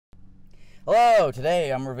Hello,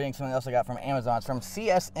 today I'm reviewing something else I got from Amazon. It's from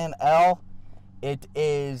CNSL. It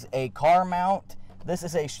is a car mount. This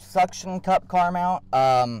is a suction cup car mount.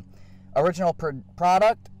 Original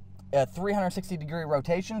product, a 360 degree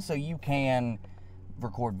rotation, so you can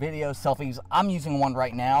record videos, selfies. I'm using one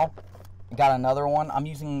right now. Got another one. I'm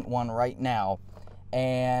using one right now.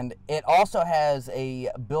 And it also has a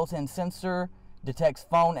built-in sensor, detects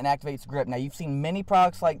phone, and activates grip. Now, you've seen many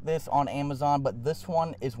products like this on Amazon, but this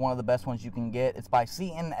one is one of the best ones you can get. It's by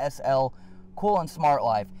CNSL, Cool and Smart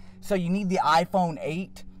Life. So you need the iPhone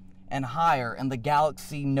 8 and higher, and the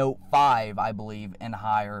Galaxy Note 5, I believe, and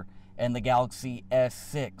higher, and the Galaxy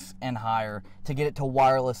S6 and higher to get it to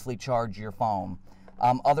wirelessly charge your phone.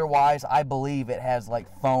 Otherwise, I believe it has like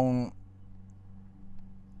phone...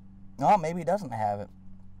 No, maybe it doesn't have it.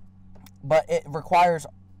 But it requires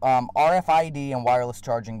RFID and wireless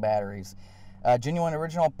charging batteries. Genuine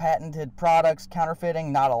original patented products,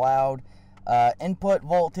 counterfeiting not allowed. Input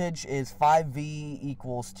voltage is 5V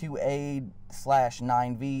equals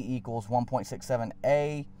 2A/9V equals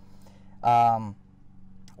 1.67A.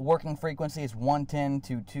 Working frequency is 110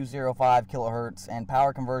 to 205 kilohertz, and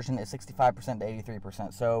power conversion is 65% to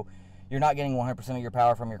 83%. So you're not getting 100% of your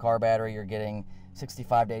power from your car battery, you're getting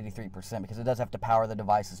 65 to 83% because it does have to power the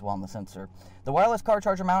device as well in the sensor. The wireless car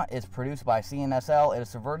charger mount is produced by CNSL. It has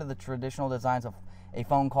subverted the traditional designs of a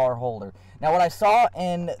phone car holder. Now, what I saw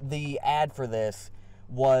in the ad for this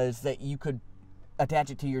was that you could attach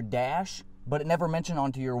it to your dash, but it never mentioned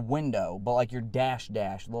onto your window, but like your dash,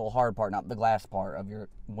 the little hard part, not the glass part of your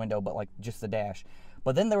window, but like just the dash.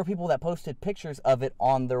 But then there were people that posted pictures of it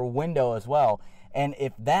on their window as well. And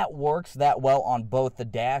if that works that well on both the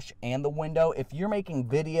dash and the window, if you're making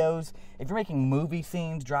videos, if you're making movie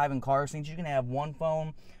scenes, driving car scenes, you can have one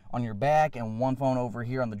phone on your back and one phone over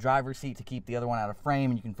here on the driver's seat to keep the other one out of frame,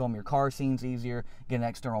 and you can film your car scenes easier, get an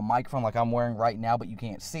external microphone like I'm wearing right now, but you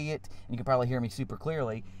can't see it, and you can probably hear me super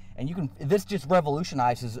clearly. And you can, this just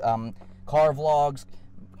revolutionizes car vlogs,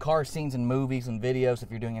 car scenes in movies and videos if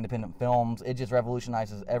you're doing independent films. It just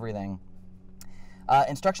revolutionizes everything.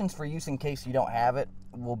 Instructions for use in case you don't have it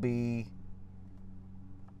will be...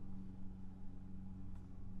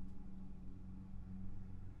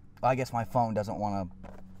 I guess my phone doesn't want to...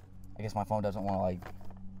 like...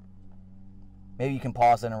 Maybe you can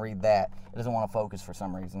pause it and read that. It doesn't want to focus for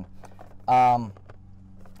some reason. But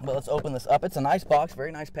let's open this up. It's a nice box,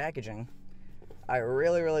 very nice packaging. I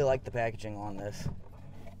really, really like the packaging on this.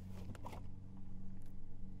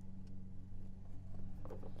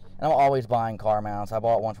 And I'm always buying car mounts. I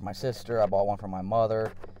bought one for my sister. I bought one for my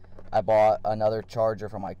mother. I bought another charger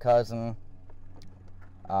for my cousin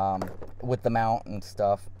with the mount and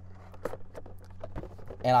stuff.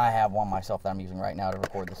 And I have one myself that I'm using right now to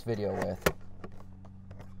record this video with.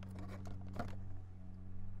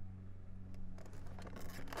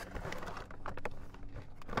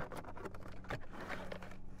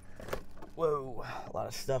 Whoa, a lot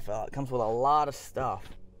of stuff out. It comes with a lot of stuff.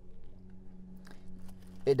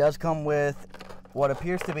 It does come with what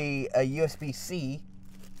appears to be a USB-C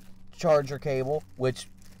charger cable,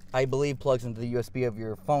 which I believe plugs into the USB of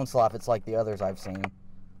your phone slot. It's like the others I've seen.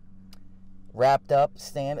 Wrapped up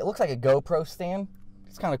stand. It looks like a GoPro stand.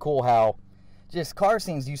 It's kind of cool how just car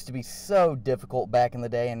scenes used to be so difficult back in the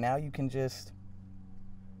day, and now you can just...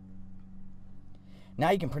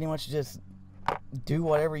 Now you can pretty much just do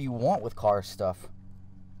whatever you want with car stuff.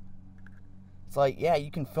 It's like, yeah,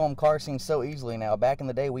 you can film car scenes so easily now. Back in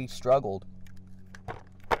the day, we struggled.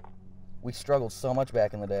 We struggled so much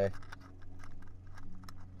back in the day.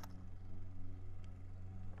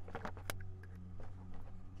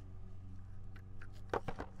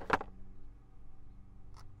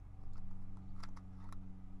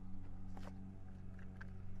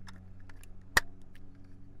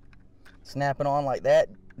 Snap it on like that.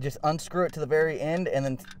 Just unscrew it to the very end and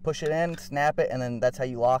then push it in, snap it, and then that's how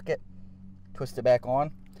you lock it. Twist it back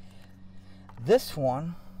on. This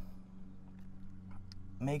one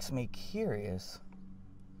makes me curious.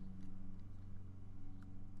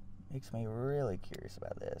 Makes me really curious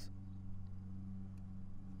about this.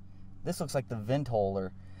 This looks like the vent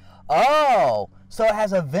holder. Oh, so it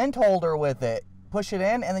has a vent holder with it. Push it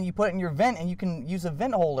in and then you put it in your vent and you can use a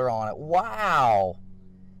vent holder on it. Wow.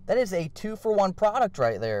 That is a 2-for-1 product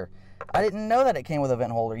right there. I didn't know that it came with a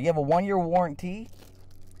vent holder. You have a 1-year warranty,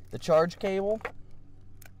 the charge cable,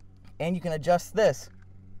 and you can adjust this.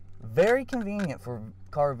 Very convenient for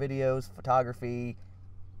car videos, photography,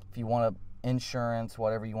 if you want insurance,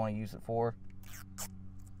 whatever you want to use it for.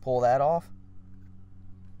 Pull that off.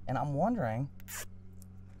 And I'm wondering,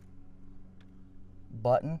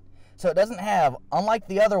 button. So it doesn't have, unlike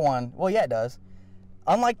the other one, well, yeah, it does.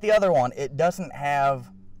 Unlike the other one, it doesn't have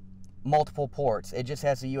multiple ports. It just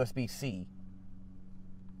has a USB-C.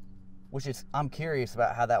 Which is, I'm curious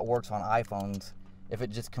about how that works on iPhones, if it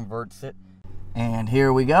just converts it. And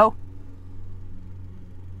here we go.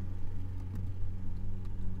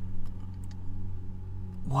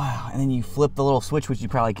 Wow, and then you flip the little switch, which you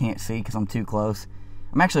probably can't see because I'm too close.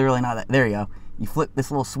 I'm actually really not that, there you go. You flip this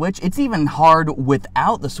little switch. It's even hard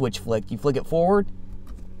without the switch flicked. You flick it forward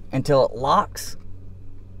until it locks.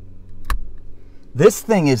 This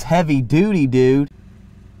thing is heavy duty, dude.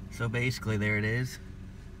 So basically, there it is.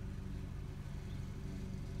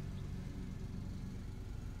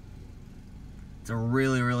 It's a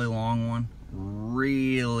really, really long one.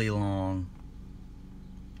 Really long.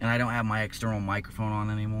 And I don't have my external microphone on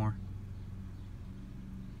anymore.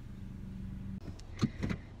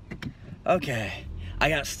 Okay, I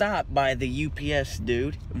got stopped by the UPS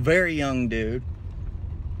dude, very young dude.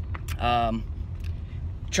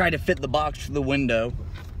 Tried to fit the box through the window.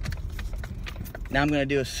 Now I'm gonna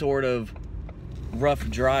do a sort of rough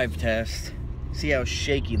drive test. See how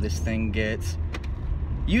shaky this thing gets.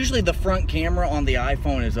 Usually the front camera on the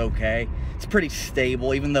iPhone is okay. It's pretty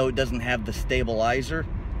stable, even though it doesn't have the stabilizer.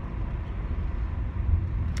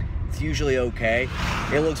 It's usually okay.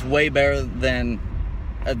 It looks way better than,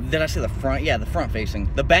 did I say the front? Yeah, the front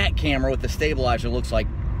facing. The back camera with the stabilizer looks like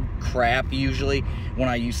crap usually when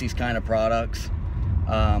I use these kind of products.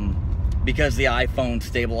 Because the iPhone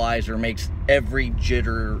stabilizer makes every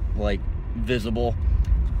jitter like visible.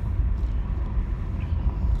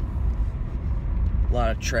 A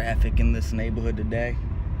lot of traffic in this neighborhood today.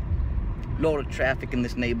 A lot of traffic in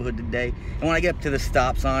this neighborhood today. And when I get up to the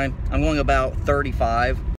stop sign, I'm going about 35.